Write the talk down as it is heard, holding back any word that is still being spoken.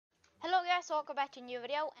guys, welcome back to a new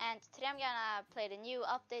video, and today I'm gonna play the new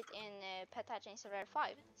update in Pet Hatching Server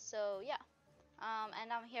 5. So yeah,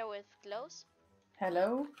 and I'm here with Glows.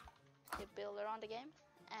 Hello. The builder on the game,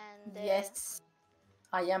 and yes,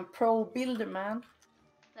 I am pro builder, man.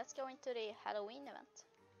 Let's go into the Halloween event.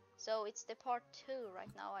 So it's the part 2 right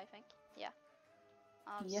now, I think. Yeah.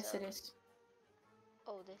 Yes, it is.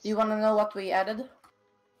 Oh, this. Do you want to know what we added?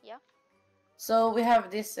 Yeah. So we have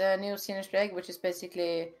this new sinister egg, which is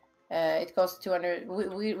basically it costs 200.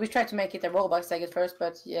 We tried to make it a Robux egg at first,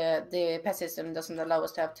 but yeah, the pet system doesn't allow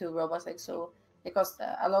us to have 2 Robux eggs, so it costs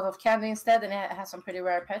a lot of candy instead, and it has some pretty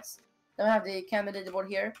rare pets. Then we have the candy leaderboard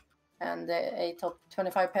here, and a top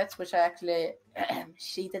 25 pets, which I actually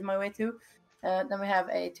cheated my way to. Then we have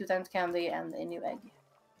a 2 times candy and a new egg.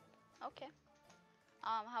 Okay.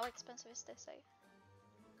 How expensive is this egg?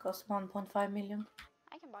 Costs 1.5 million.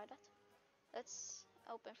 I can buy that. Let's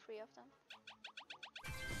open 3 of them.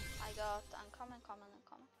 I got uncommon, common, and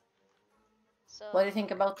common. So what do you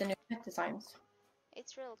think about the new pet designs?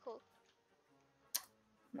 It's real cool.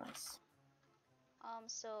 Nice.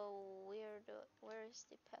 So where is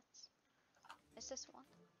the pets? Is this one?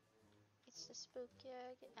 It's the spooky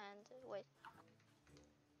egg and wait.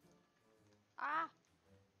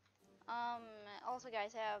 Also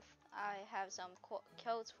guys, I have some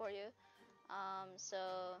codes for you.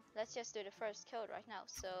 So let's just do the first code right now.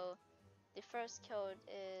 So the first code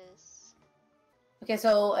is... Okay,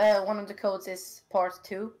 so one of the codes is part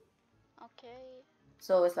 2. Okay.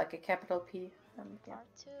 So it's like a capital P. Part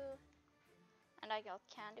 2. And I got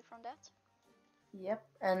candy from that. Yep,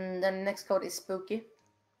 and then the next code is spooky.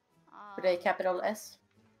 With a capital S.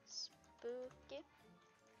 Spooky.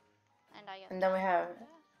 And I got... And then we have...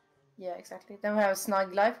 Yeah, exactly. Then we have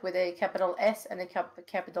snug life with a capital S and a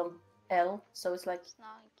capital L. So it's like...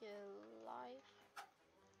 Snug life.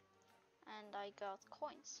 And I got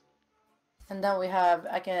coins. And then we have...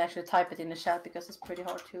 I can actually type it in the chat because it's pretty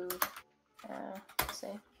hard to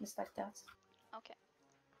say. Just like that. Okay.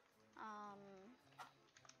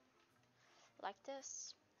 Like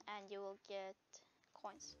this. And you will get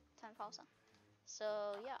coins. 10,000.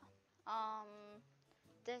 So yeah.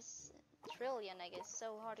 This trillion egg is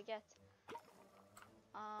so hard to get.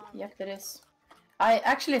 Yep, it is. I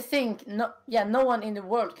actually think no one in the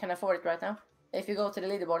world can afford it right now. If you go to the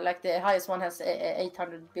leaderboard, like the highest one has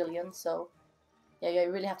 800 billion, so yeah, you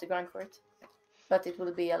really have to grind for it. But it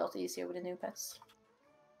will be a lot easier with the new pets.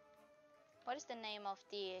 What is the name of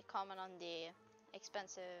the common on the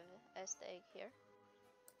expensive egg here?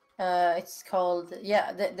 It's called,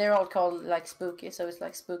 yeah, they're all called like spooky, so it's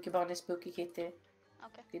like spooky bunny, spooky kitty.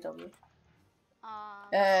 Okay. PW.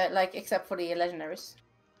 Like except for the legendaries,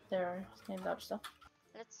 there are named other stuff.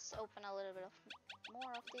 Let's open a little bit of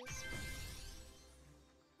more of these.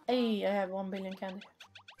 Hey, I have 1 billion candy.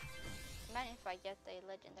 Imagine if I get a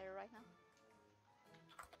legendary right now.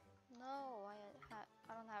 No,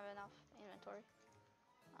 I don't have enough inventory.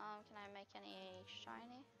 Can I make any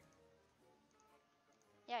shiny?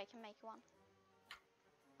 Yeah, I can make one.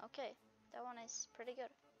 Okay, that one is pretty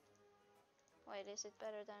good. Wait, is it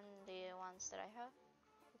better than the ones that I have?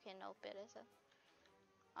 Okay, nope, it isn't.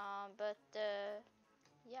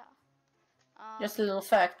 Yeah. Just a little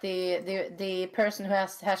fact: the person who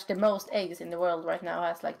has hatched the most eggs in the world right now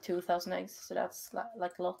has like 2,000 eggs. So that's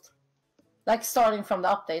like a lot. Like starting from the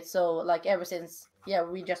update, so like ever since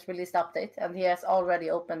we just released the update, and he has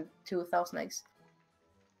already opened 2,000 eggs.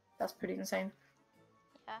 That's pretty insane.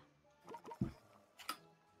 Yeah.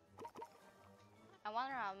 I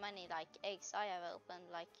wonder how many like eggs I have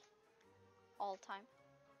opened like all time.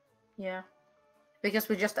 Yeah, because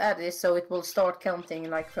we just added this, so it will start counting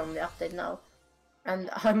like from the update now.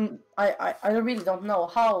 And I really don't know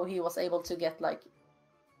how he was able to get like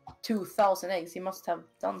 2,000 eggs. He must have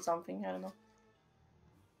done something. I don't know.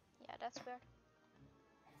 Yeah, that's weird.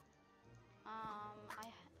 I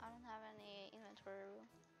don't have any inventory room.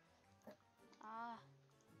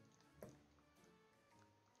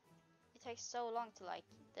 It takes so long to like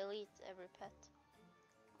delete every pet.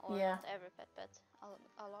 Or not every pet, but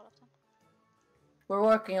a lot of them. We're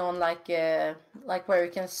working on like where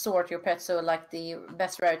you can sort your pets, so like the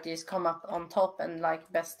best rarities come up on top and like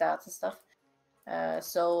best stats and stuff.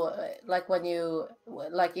 Like when you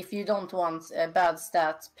if you don't want bad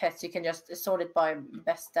stats pets, you can just sort it by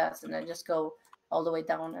best stats and then just go all the way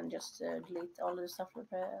down and just delete all of the stuff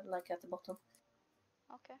like at the bottom.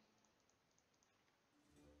 Okay.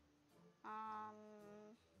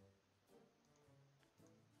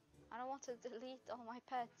 I don't want to delete all my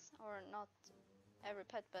pets, or not every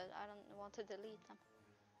pet, but I don't want to delete them.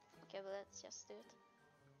 Okay, but let's just do it.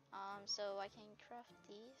 So I can craft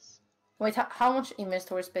these. Wait, how much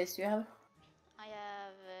inventory space do you have?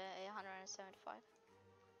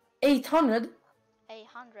 800?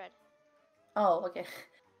 800. Oh, okay.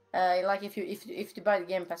 Like if you buy the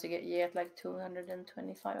Game Pass, you get like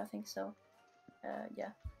 225, I think. So,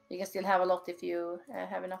 yeah, you can still have a lot if you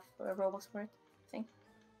have enough Robux for it, I think.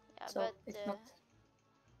 Yeah, So but it's not.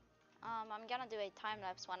 I'm gonna do a time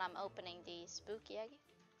lapse when I'm opening the spooky egg.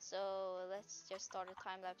 So let's just start a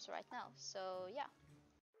time lapse right now. So yeah.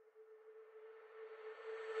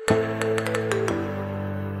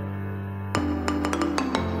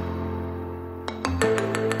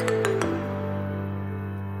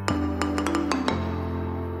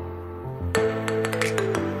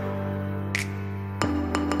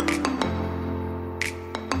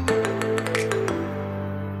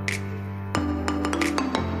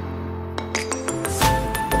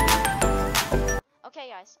 Okay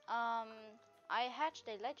guys, I hatched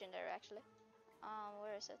a legendary actually.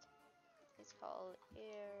 Where is it? It's called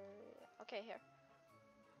here. Okay, here.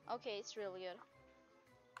 Okay, it's really good.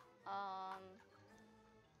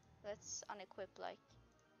 Let's unequip like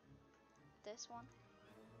this one,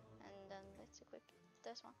 and then let's equip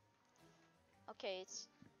this one. Okay,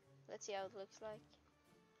 let's see how it looks like.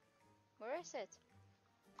 Where is it?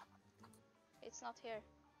 It's not here.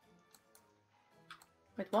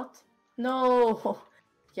 Wait, what? No!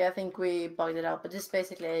 Yeah, I think we bugged it out, but this is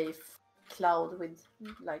basically a cloud with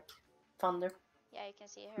like thunder. Yeah, you can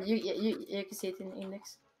see here. You can see it in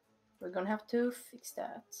index. We're gonna have to fix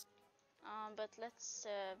that. But let's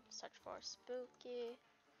search for spooky.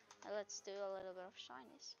 And let's do a little bit of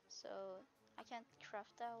shinies. So I can't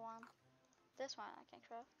craft that one. This one I can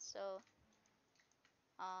craft. So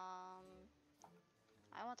I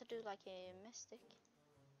want to do like a mystic.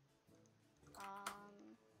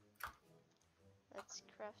 Let's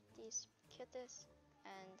craft these kitties,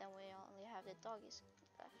 and then we only have the doggies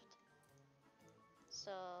left.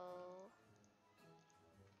 So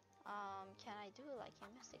can I do like a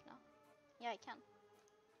mystic now? Yeah, I can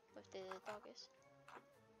with the doggies.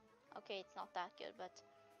 Okay, it's not that good, but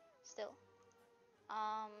still.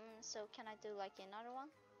 So can I do like another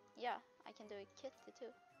one? Yeah, I can do a kitty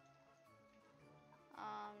too.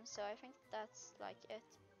 So I think that's like it.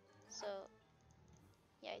 So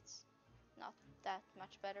yeah, it's not that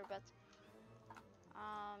much better, but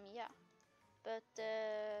yeah. But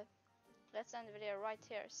let's end the video right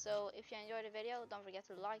here. So if you enjoyed the video, don't forget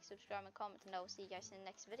to like, subscribe, and comment, and I will see you guys in the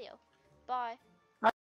next video. Bye!